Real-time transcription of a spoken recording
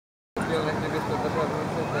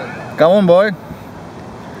Come on, boy.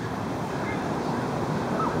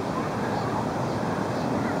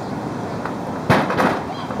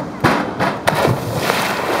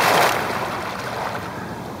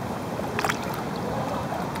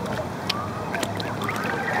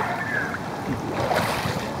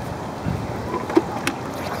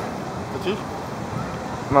 Točíš?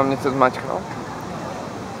 Mám něco zmačknout?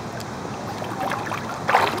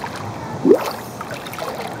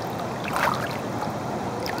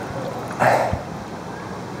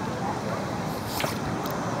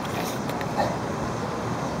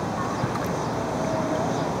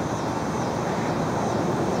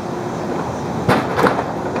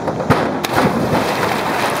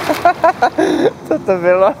 Co to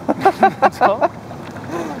bylo? Co?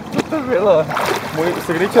 Co to bylo? Můj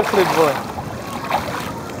signature flip, vole.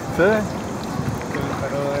 Co je? To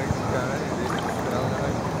vypadalo jak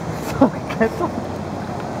Co je to?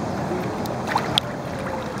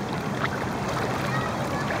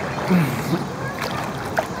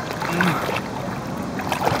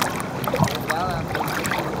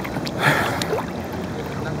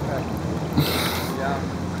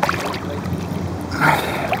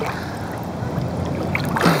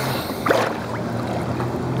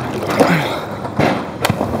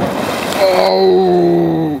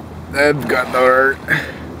 Oh, that's got to hurt.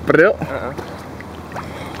 Pedro?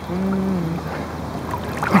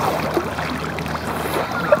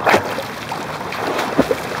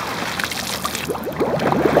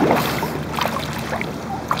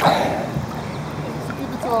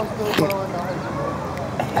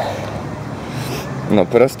 No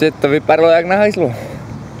prostě to vypadalo jak na hajzlu.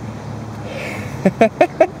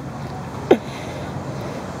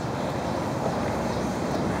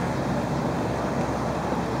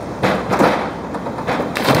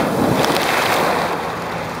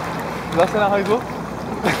 Zase na hajzlu?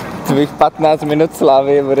 Tvých 15 minut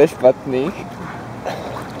slávy bude špatných.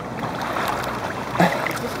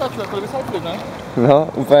 Co skáče, to vysal flip, ne? No,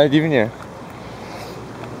 úplně divně.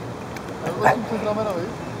 Já jsem přes ramena, víš?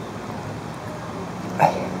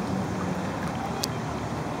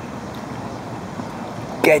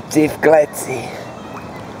 Keci v kleci.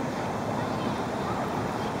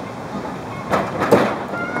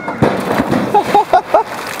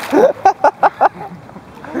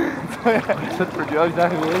 Co to děláš na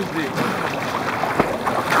hvězdy?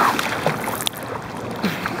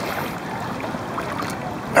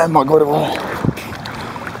 Magor, vole.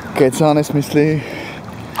 Kecá nesmyslí.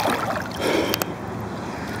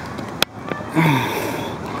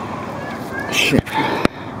 Shit.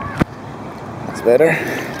 That's better.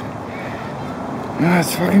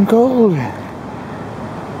 It's fucking cold.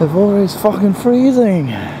 The water is fucking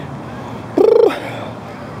freezing.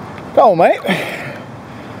 Go on, mate.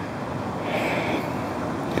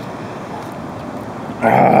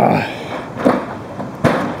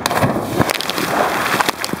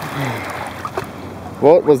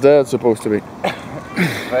 What was that supposed to be?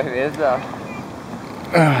 Tvoje hvězda.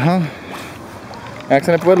 Aha. Jak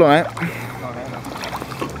se nepovedlo, ne? No, ne, no.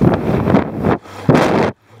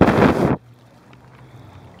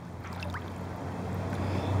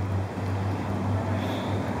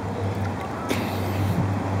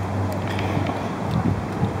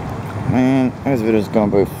 Man, this video is gonna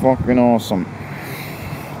be fucking awesome.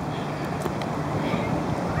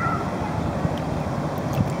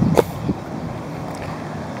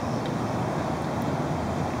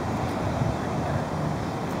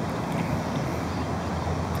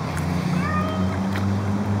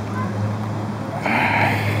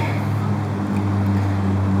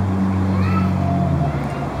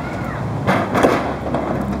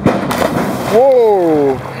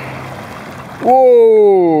 Wow!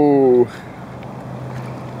 Wow!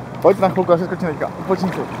 Pojď na chvilku, já si skočím teďka. Počím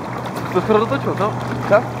si. To skoro dotočil, co?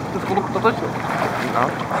 Co? To skoro dotočil. No.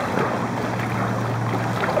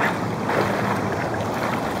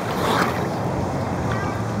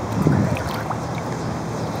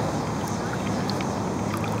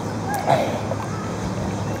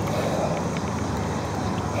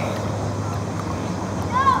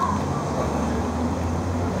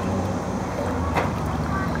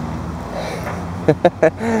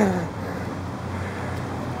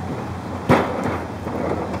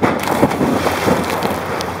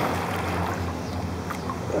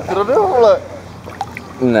 Co jde, vole?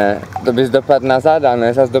 Ne, to bys dopadl na záda,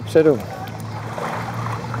 ne zas dopředu.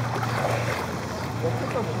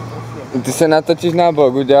 Ty se natočíš na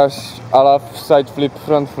bok, uděláš ala side flip,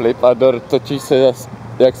 front flip a dotočíš se,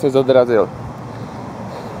 jak se odrazil.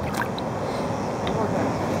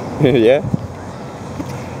 Je?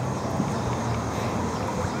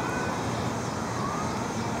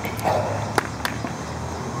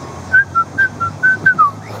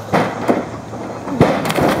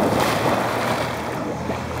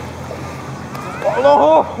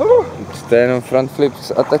 To je jenom front flip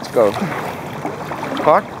s atačkou.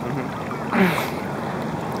 Fakt?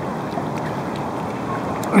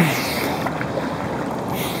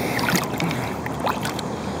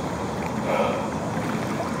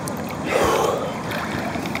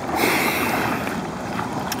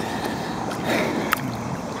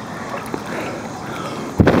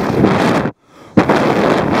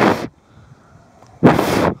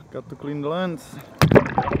 Got to clean the lens.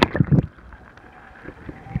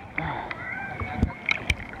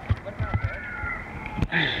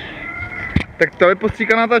 Tak to je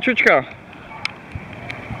postříkaná ta čočka.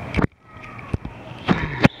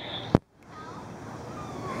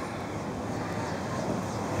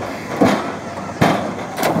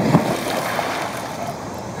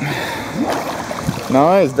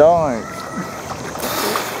 Nice, nice.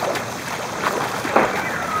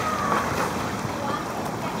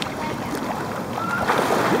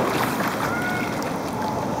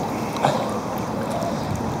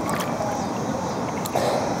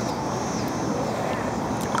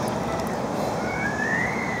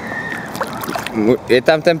 Je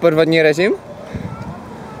tam ten podvodní režim?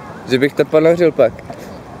 Že bych to ponořil pak.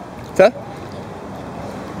 Co?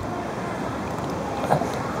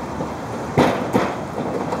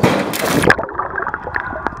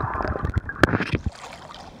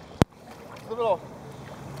 Co to bylo?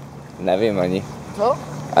 Nevím ani. Co?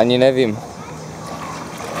 Ani nevím.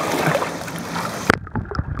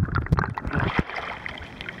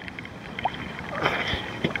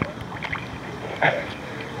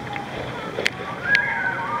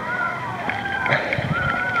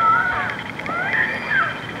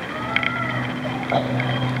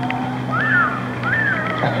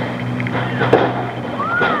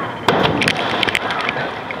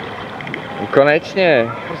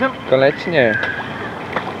 Konečně, Prosím? konečně.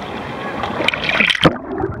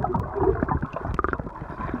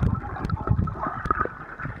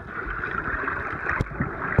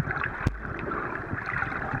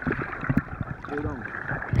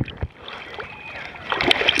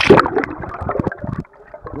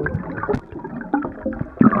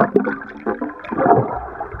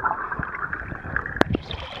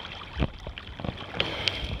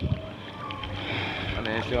 A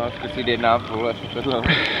ne, jestli mám zkusit 1,5 až tohle.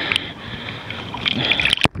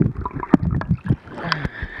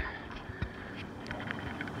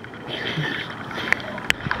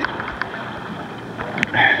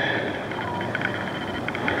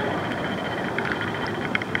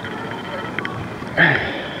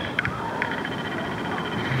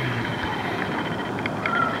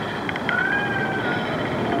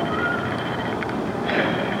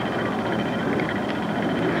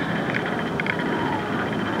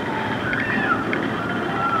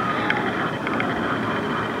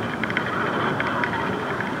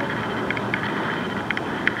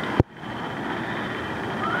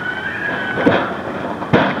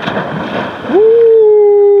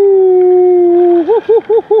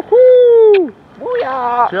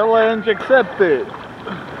 Challenge accepted.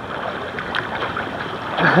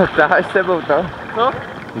 Tahaj s sebou to. Co?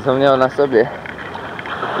 Jsem měl na sobě.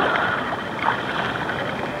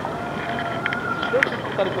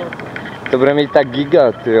 To bude mít tak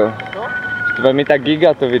giga, tyjo. Co? To bude mít tak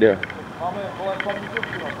giga to video. Máme vole hlavní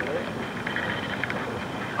kočku na to, hej?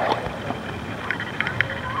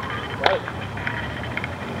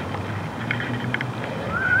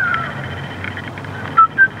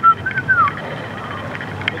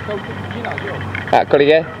 Teďka už je Gina, že jo? A kolik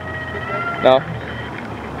je? No.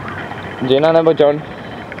 Gina nebo John?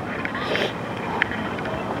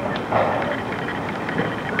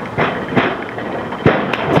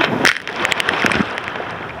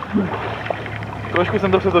 Trošku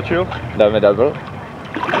jsem to přetočil. Dáme double.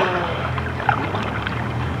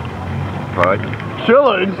 Pojď.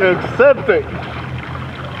 Challenge accepted.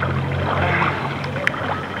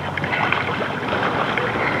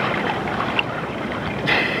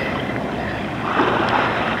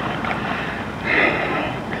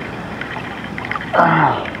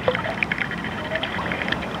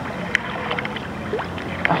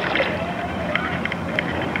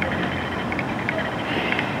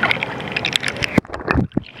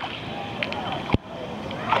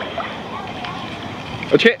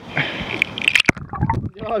 Oči.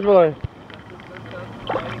 Děláš, vole.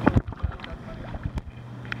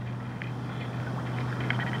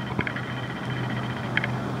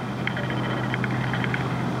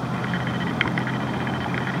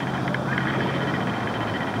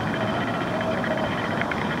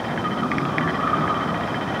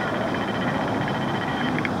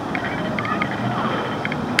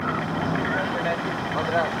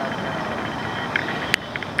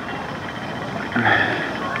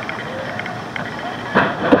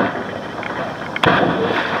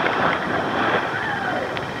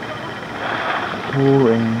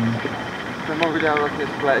 Boring. Jsem mohl udělat vlastně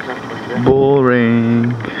splash aspoň, že?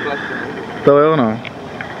 Boring. Splash. To jo, no.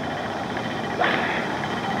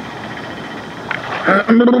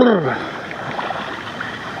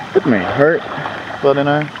 It may hurt, but you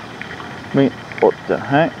know, I mean, what the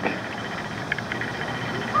heck?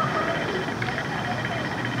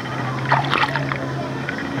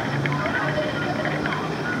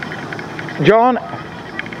 John,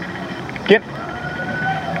 get.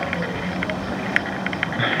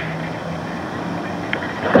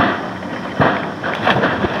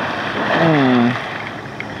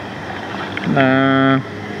 No.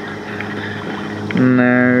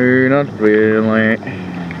 No, not really.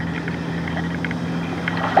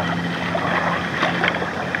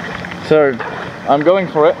 So, I'm going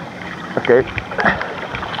for it. Okay.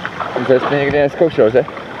 To jsi někdy nezkoušel, že?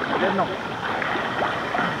 Jedno.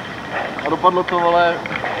 A dopadlo to, ale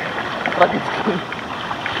tragicky.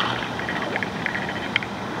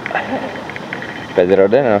 Pedro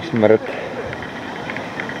jde na smrt.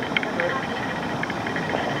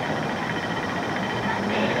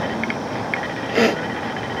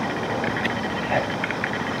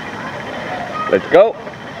 Let's go.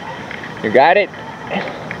 You got it.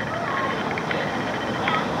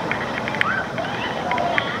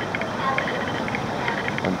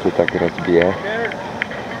 On tě tak rozbije.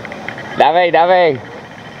 Dávej, dávej.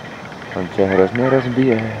 On tě hrozně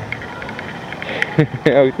rozbije.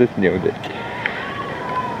 Já už se směl teď.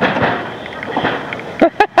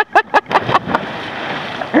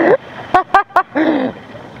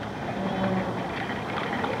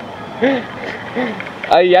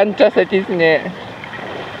 A Janča se ti směje.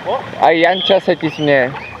 A Janča se ti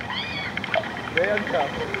směje. Kde je Janča?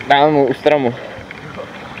 Tam u stromu.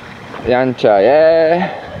 Janča je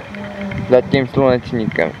za tím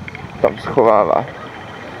slunečníkem. Tam schovává.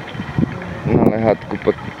 Na lehátku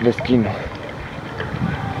ve stínu.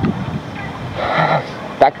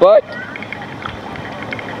 Tak pojď.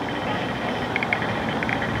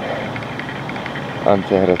 On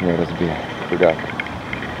se hrozně rozbije. Chudák.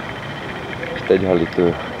 Už teď ho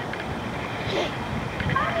lituju.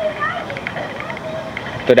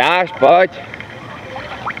 To dáš, pojď.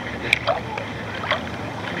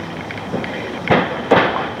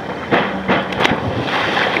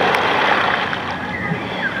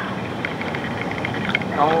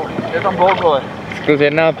 No, je tam blokové. Zkus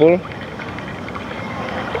 1,5.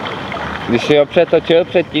 Když si ho přetočil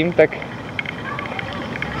předtím, tak...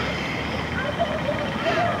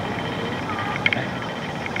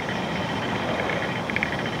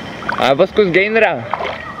 A nebo zkus gainera.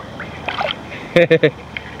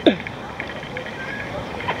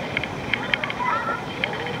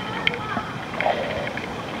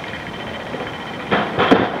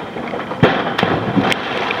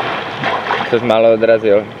 Což málo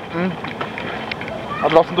odrazil. A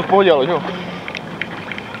dal jsem to v pohodě, ale jo?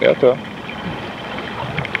 Jo to.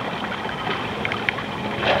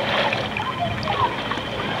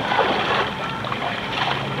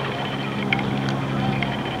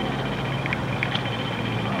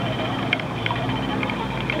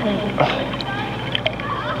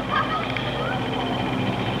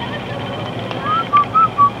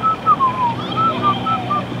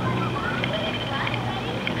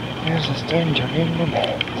 There's a stranger in the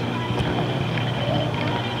bed.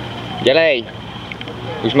 Dělej!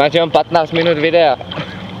 Už máš jenom 15 minut videa.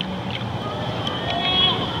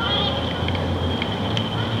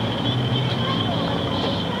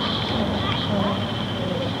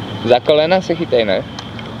 Za kolena se chytej, ne?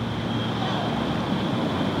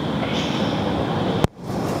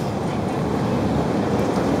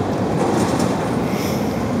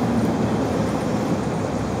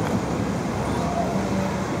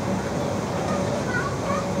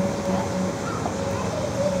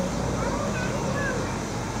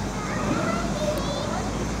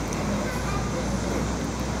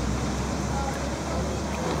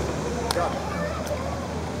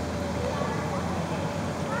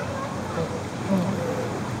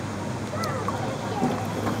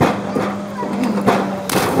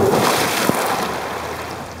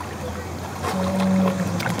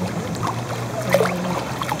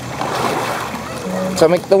 Co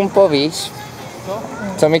mi k tomu povíš? Co?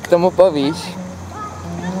 Co mi k tomu povíš?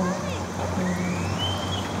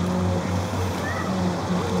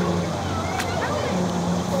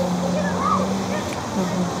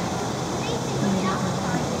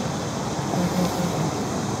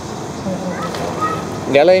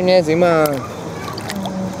 Dělej mě zima.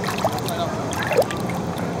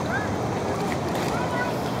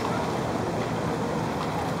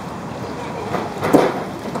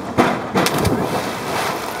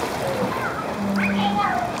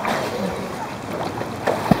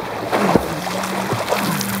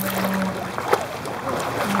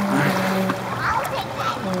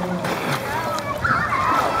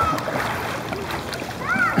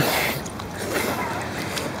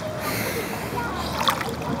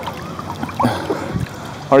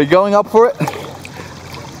 Are you going up for it?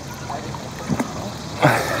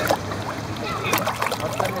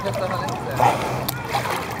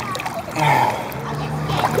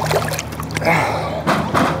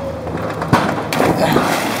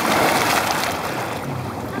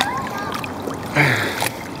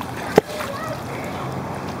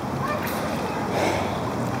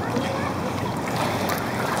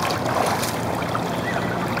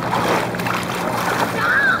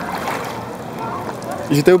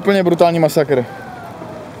 Že to je úplně brutální masakr.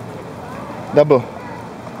 Double.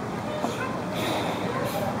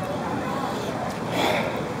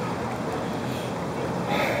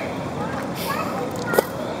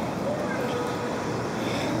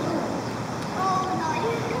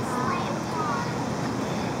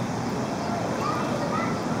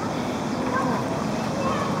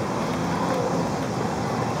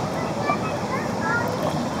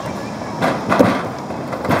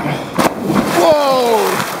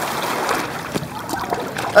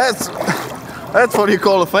 That's what you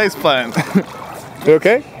call a face plant. You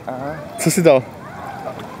okay? Aha. Co si dal?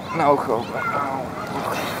 Na ucho.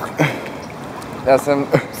 Já jsem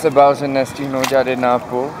se bál, že nestihnu dělat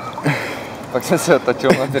 1,5. Pak jsem se otočil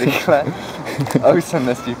moc rychle a už jsem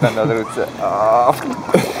nestihl tam dát ruce.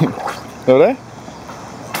 Dobré?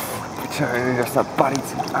 Počkej, dostat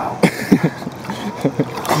palici.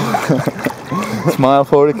 Smile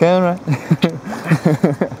for the camera.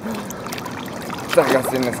 Tak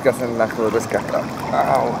asi dneska jsem na chvíli skakal.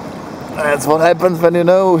 That's what happens when you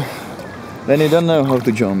know. Then you don't know how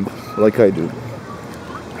to jump, like I do. 1,5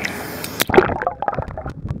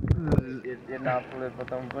 je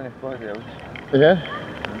potom úplně v pohodě už. Je?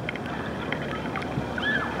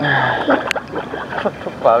 To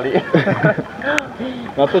palí.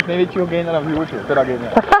 Na to největšího gainera v životě, teda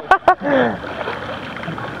gainera.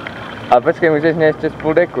 A počkej, můžeš mě ještě z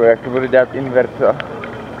půl deku, jak to budu dělat inverto.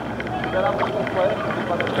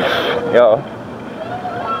 Jo.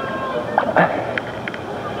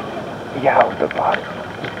 Jau, to pálí.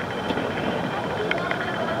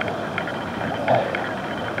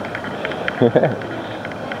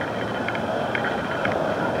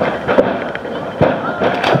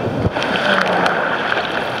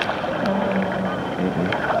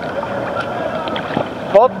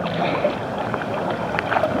 Pod.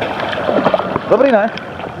 Dobrý, ne?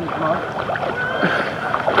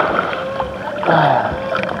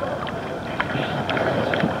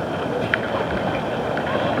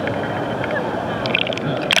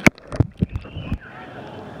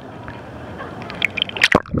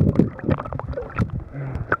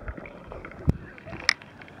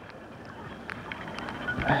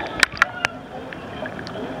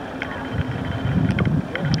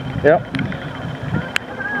 Jo.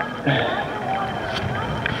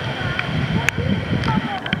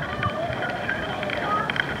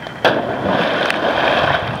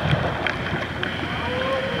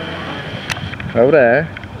 Dobré.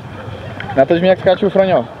 Natoč mi, jak skáču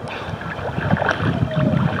Froňo.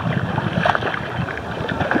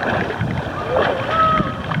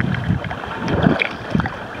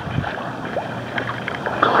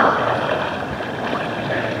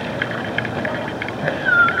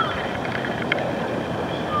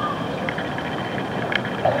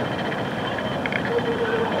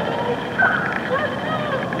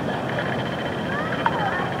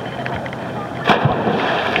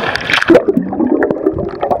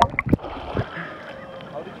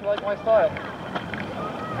 Like my style.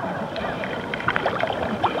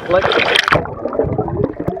 Like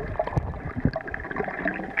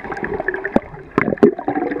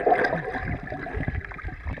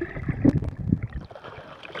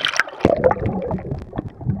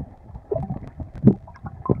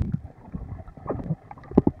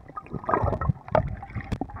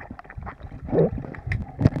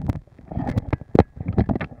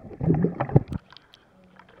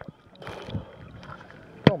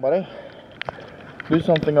Come on, buddy. Do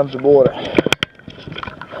something on the water.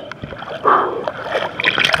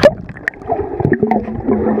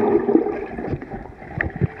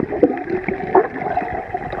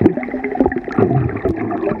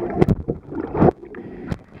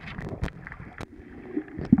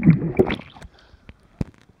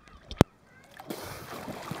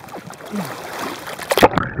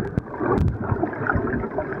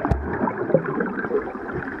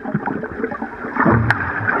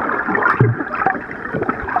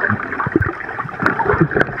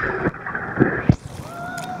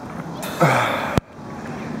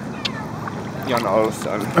 Jan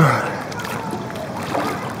Olsson.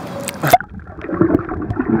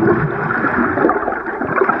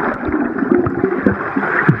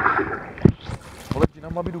 Vole, ti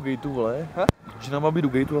nám má být do gateu, vole. Začíná má být u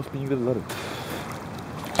gateu aspoň někde vzadu.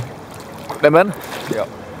 Jdeme? Jo.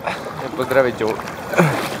 Pozdravit, Joe.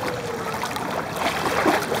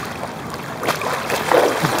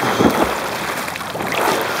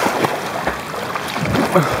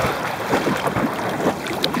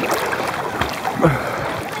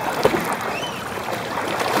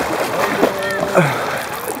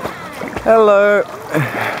 Hello.